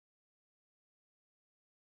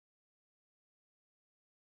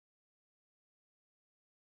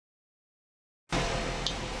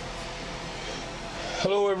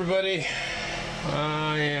Hello everybody,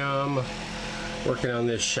 I am working on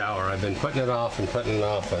this shower. I've been putting it off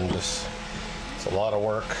and just, it's a lot of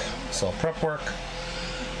work. So prep work,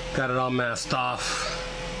 got it all masked off,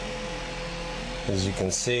 as you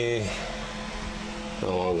can see,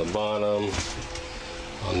 along the bottom,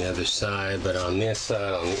 on the other side, but on this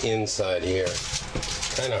side, on the inside here,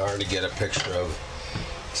 kind of hard to get a picture of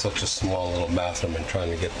such a small little bathroom and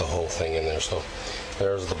trying to get the whole thing in there. So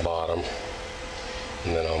there's the bottom.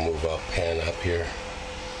 And then I'll move up, pan up here.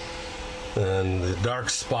 And the dark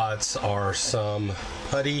spots are some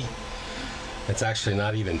putty. It's actually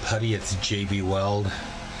not even putty, it's JB Weld.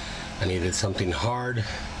 I needed something hard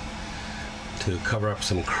to cover up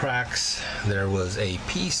some cracks. There was a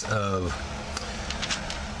piece of,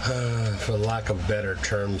 for lack of better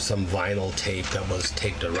term, some vinyl tape that was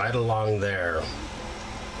taped right along there.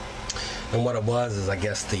 And what it was is, I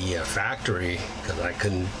guess the factory, because I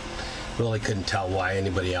really couldn't tell why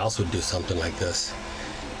anybody else would do something like this.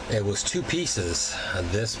 It was two pieces,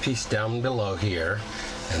 this piece down below here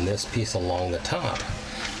and this piece along the top,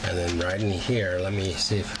 and then right in here, let me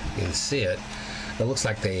see if you can see it, it looks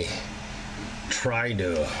like they tried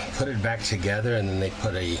to put it back together and then they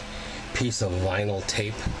put a piece of vinyl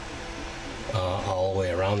tape all the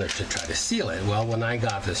way around there to try to seal it. Well, when I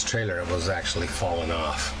got this trailer, it was actually falling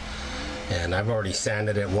off, and I've already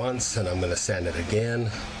sanded it once and I'm going to sand it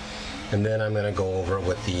again. And then I'm going to go over it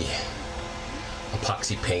with the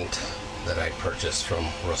epoxy paint that I purchased from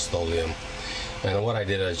Rustolium. And what I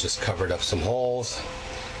did is just covered up some holes.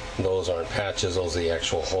 Those aren't patches, those are the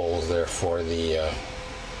actual holes there for the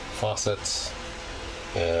faucets.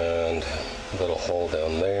 And a little hole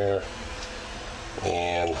down there.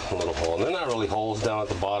 And a little hole. And they're not really holes down at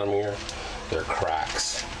the bottom here, they're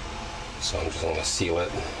cracks. So I'm just going to seal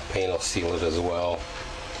it. Paint will seal it as well.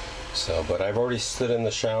 So, but I've already stood in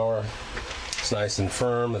the shower. It's nice and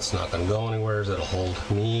firm. It's not going to go anywhere. It'll hold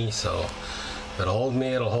me. So, if it'll hold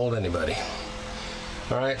me, it'll hold anybody.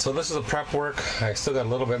 Alright, so this is a prep work. I still got a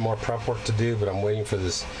little bit more prep work to do, but I'm waiting for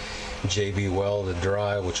this JB Weld to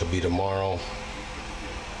dry, which will be tomorrow.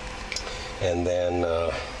 And then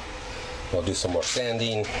I'll do some more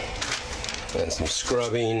sanding and some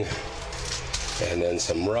scrubbing and then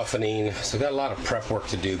some roughening. So got a lot of prep work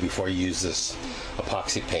to do before you use this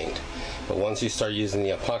epoxy paint. But once you start using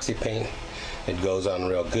the epoxy paint, it goes on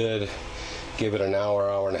real good. Give it an hour,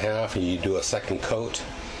 hour and a half, and you do a second coat,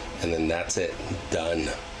 and then that's it, done.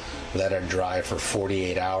 Let it dry for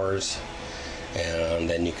 48 hours, and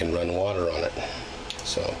then you can run water on it.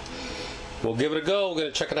 So we'll give it a go. We're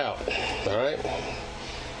gonna check it out. All right,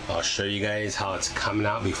 I'll show you guys how it's coming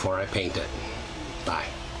out before I paint it. Bye.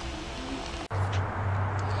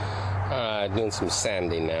 Doing some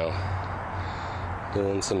sanding now.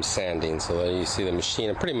 Doing some sanding. So there you see the machine.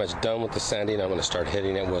 I'm pretty much done with the sanding. I'm going to start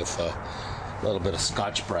hitting it with a little bit of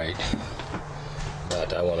Scotch-Brite.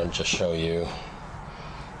 But I want to just show you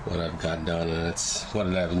what I've got done. And it's what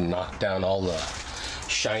I've knocked down all the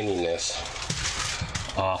shininess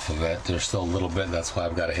off of it. There's still a little bit. That's why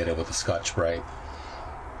I've got to hit it with the Scotch-Brite.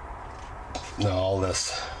 Now all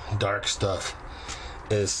this dark stuff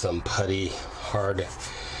is some putty, hard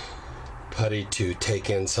putty to take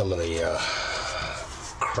in some of the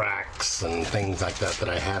cracks and things like that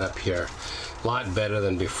I had up here. A lot better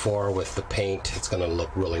than before with the paint. It's going to look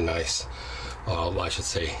really nice. I should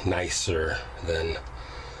say nicer than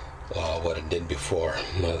what it did before.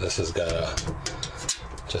 This has got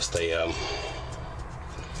just a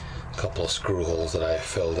couple of screw holes that I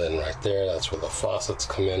filled in right there. That's where the faucets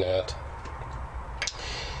come in at.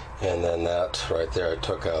 And then that right there, I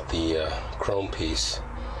took out the chrome piece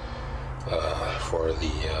for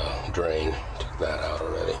the drain. Took that out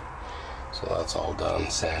already. So that's all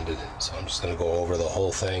done, sanded. So I'm just going to go over the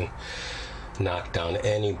whole thing, knock down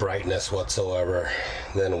any brightness whatsoever,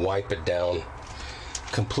 then wipe it down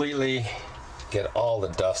completely, get all the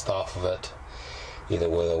dust off of it, either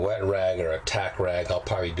with a wet rag or a tack rag. I'll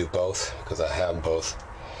probably do both because I have both.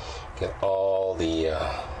 Get all the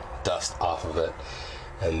dust off of it,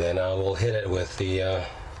 and then I will hit it with the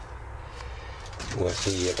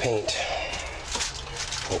paint.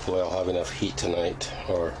 Hopefully I'll have enough heat tonight,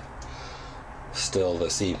 or still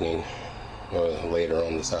this evening, or later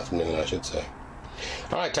on this afternoon I should say.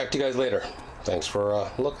 Alright, talk to you guys later. Thanks for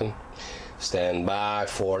looking. Stand by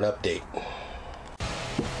for an update.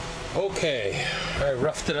 Okay, I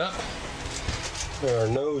roughed it up. There are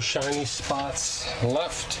no shiny spots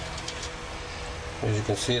left. As you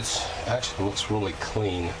can see, it's actually looks really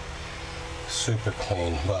clean. Super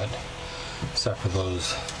clean, but except for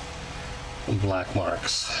those black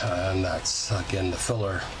marks, and that's again the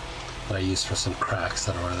filler that I used for some cracks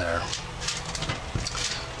that were there.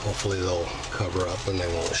 hopefully they'll cover up and they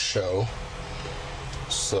won't show.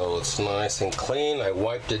 So it's nice and clean. I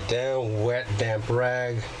wiped it down, wet damp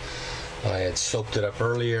rag. I had soaked it up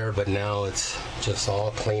earlier, but now it's just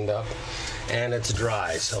all cleaned up and it's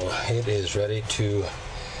dry, so it is ready to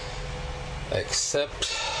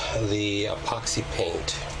accept the epoxy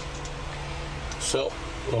paint. So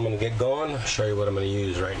I'm going to get going, show you what I'm going to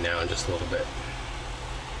use right now in just a little bit.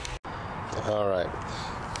 Alright,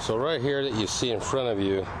 so right here that you see in front of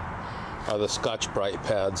you are the Scotch-Brite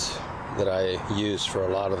pads that I use for a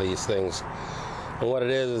lot of these things. And what it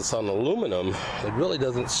is, it's on aluminum. It really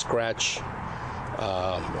doesn't scratch,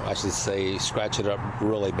 I should say, scratch it up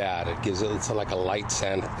really bad. It gives it, it's like a light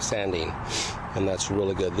sanding, and that's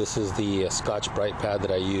really good. This is the Scotch-Brite pad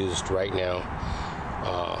that I used right now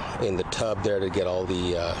in the tub there to get all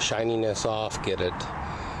the shininess off, get it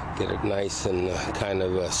nice and kind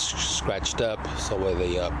of scratched up, so where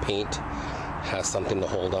the paint has something to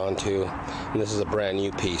hold on to. And this is a brand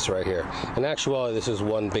new piece right here. In actuality, this is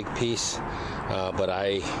one big piece, but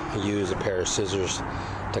I use a pair of scissors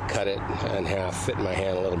to cut it in half, fit my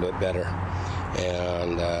hand a little bit better,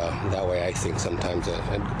 and that way I think sometimes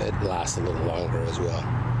it lasts a little longer as well.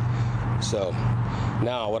 So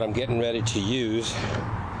now what I'm getting ready to use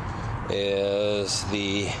is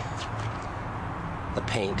the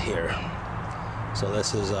paint here. So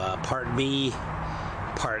this is part B,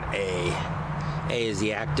 part A. A is the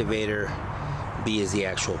activator, B is the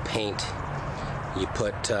actual paint. You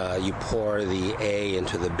pour the A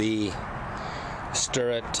into the B,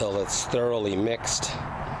 stir it till it's thoroughly mixed.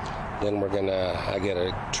 Then I get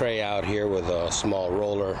a tray out here with a small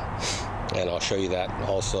roller, and I'll show you that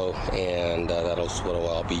also, and that's what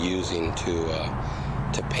I'll be using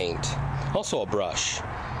to paint. Also a brush,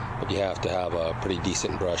 but you have to have a pretty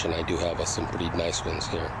decent brush, and I do have some pretty nice ones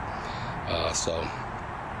here.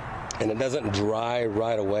 And it doesn't dry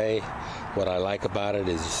right away. What I like about it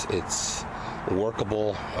is it's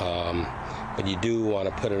workable, but you do want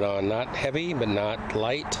to put it on not heavy but not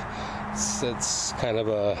light. It's kind of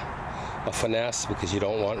a finesse because you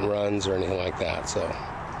don't want runs or anything like that. So,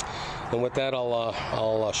 and with that,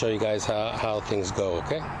 I'll show you guys how things go.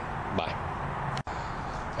 Okay, bye.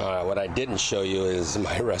 What I didn't show you is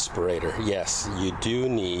my respirator. Yes, you do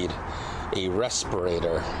need a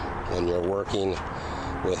respirator when you're working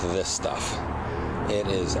with this stuff. It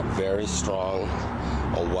is very strong,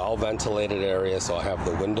 a well-ventilated area, so I have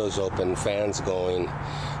the windows open, fans going,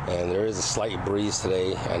 and there is a slight breeze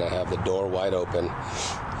today, and I have the door wide open,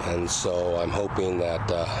 and so I'm hoping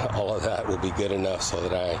that all of that will be good enough so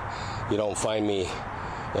that you don't find me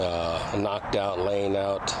knocked out, laying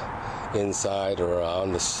out inside or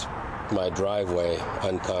on my driveway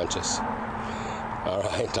unconscious. All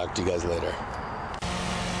right, talk to you guys later.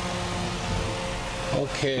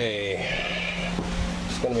 Okay,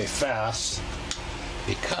 it's going to be fast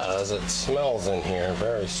because it smells in here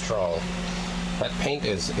very strong. That paint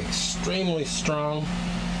is extremely strong,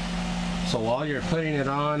 so while you're putting it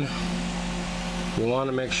on, you want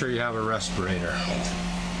to make sure you have a respirator.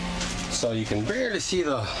 So you can barely see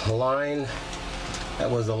the line that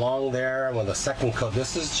was along there with the second coat.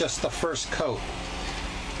 This is just the first coat.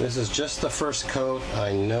 This is just the first coat.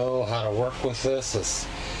 I know how to work with this. It's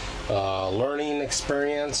learning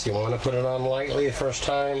experience. You want to put it on lightly the first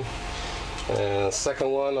time, and the second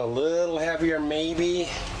one a little heavier maybe,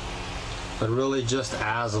 but really just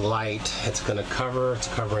as light. It's going to cover. It's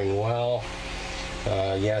covering well.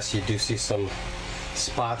 Yes, you do see some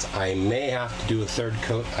spots. I may have to do a third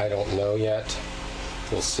coat. I don't know yet.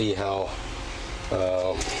 We'll see how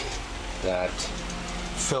that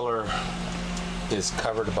filler is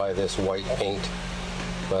covered by this white paint.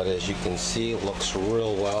 But as you can see, it looks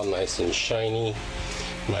real well, nice and shiny,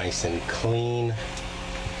 nice and clean.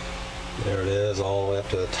 There it is, all the way up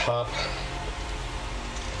to the top.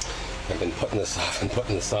 I've been putting this off and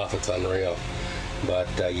putting this off. It's unreal. But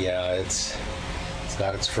yeah, it's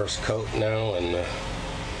got its first coat now, and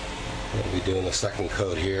we'll be doing the second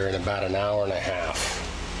coat here in about an hour and a half.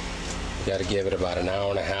 You got to give it about an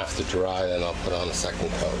hour and a half to dry, then I'll put on the second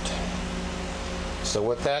coat. So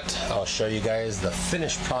with that, I'll show you guys the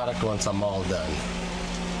finished product once I'm all done.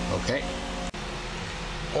 Okay?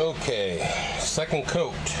 Okay, second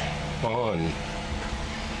coat on.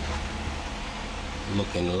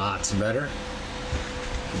 Looking lots better.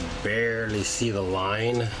 Barely see the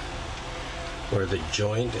line where the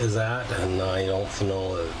joint is at, and I don't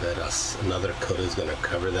know that another coat is going to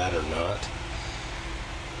cover that or not.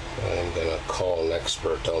 I'm going to call an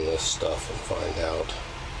expert on this stuff and find out.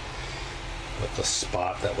 But the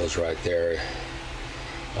spot that was right there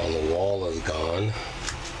on the wall is gone.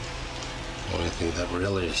 The only thing that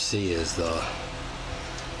really see is the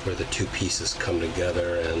where the two pieces come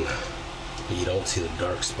together, and you don't see the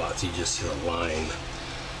dark spots, you just see the line.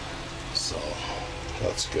 So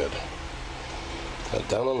that's good.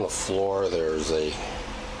 Down on the floor there's a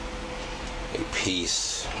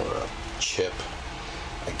piece or a chip.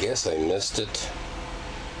 I guess I missed it,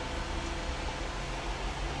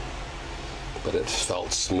 but it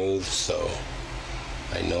felt smooth, so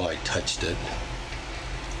I know I touched it.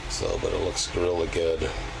 So, but it looks really good.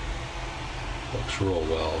 Looks real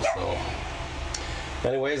well. So,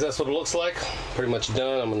 anyways, that's what it looks like. Pretty much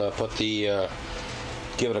done. I'm gonna put the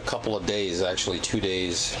give it a couple of days, actually 2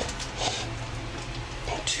 days,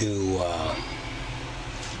 to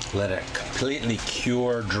let it completely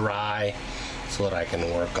cure, dry, so that I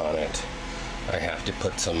can work on it. I have to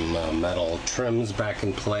put some metal trims back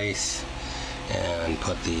in place and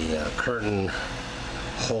put the curtain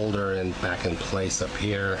holder back in place up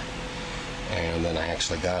here, and then I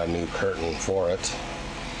actually got a new curtain for it.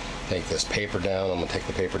 Take this paper down. I'm gonna take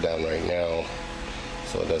the paper down right now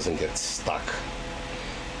so it doesn't get stuck,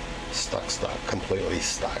 completely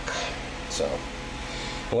stuck. So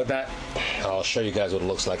with that, I'll show you guys what it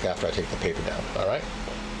looks like after I take the paper down. All right,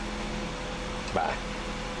 bye.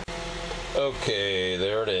 Okay,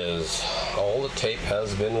 there it is. All the tape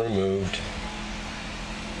has been removed.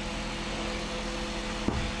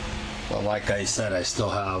 Well, like I said, I still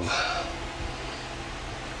have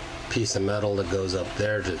a piece of metal that goes up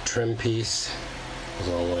there to the trim piece, goes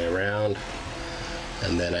all the way around,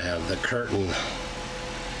 and then I have the curtain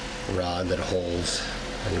rod that holds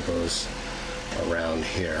and goes around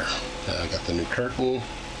here. I got the new curtain,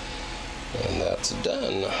 and that's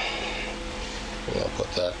done. And I'll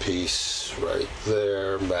put that piece right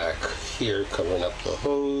there, back here, covering up the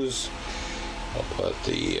hose. I'll put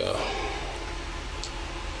the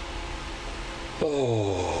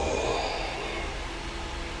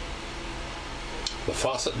the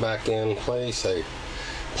faucet back in place. I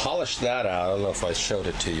polished that out. I don't know if I showed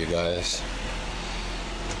it to you guys.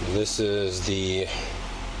 This is the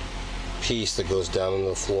piece that goes down on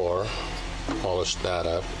the floor. Polished that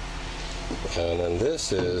up. And then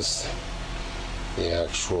this is the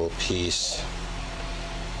actual piece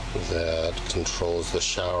that controls the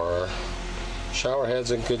shower. Shower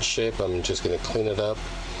head's in good shape. I'm just going to clean it up.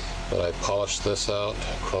 But I polished this out.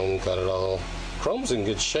 Chrome got it all. Chrome's in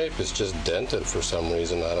good shape. It's just dented for some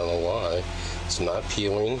reason. I don't know why. It's not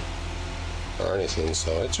peeling or anything,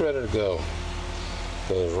 so it's ready to go.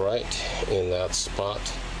 Goes right in that spot,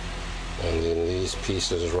 and then these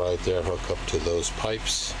pieces right there hook up to those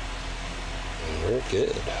pipes, and we're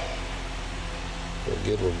good.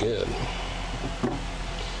 We're good.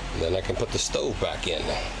 And then I can put the stove back in,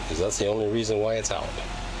 because that's the only reason why it's out,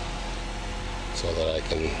 so that I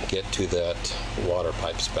can get to that water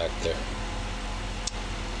pipes back there.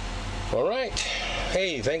 All right.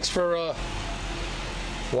 Hey, thanks for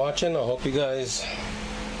watching. I hope you guys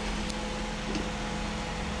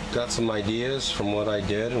got some ideas from what I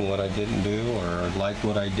did and what I didn't do, or liked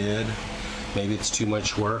what I did. Maybe it's too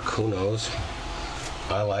much work, who knows.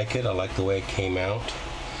 I like it. I like the way it came out.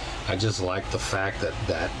 I just like the fact that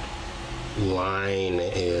that line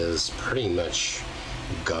is pretty much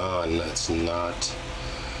gone. It's not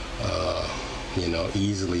you know,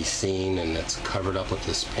 easily seen, and it's covered up with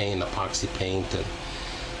this paint, epoxy paint, and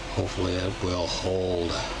hopefully it will hold.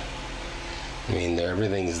 I mean,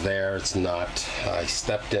 everything's there. It's not, I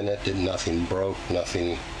stepped in it, nothing broke,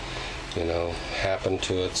 nothing, you know, happened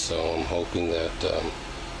to it, so I'm hoping that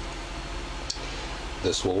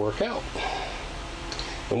this will work out.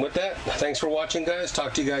 And with that, thanks for watching, guys.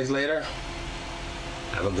 Talk to you guys later.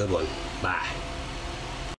 Have a good one. Bye.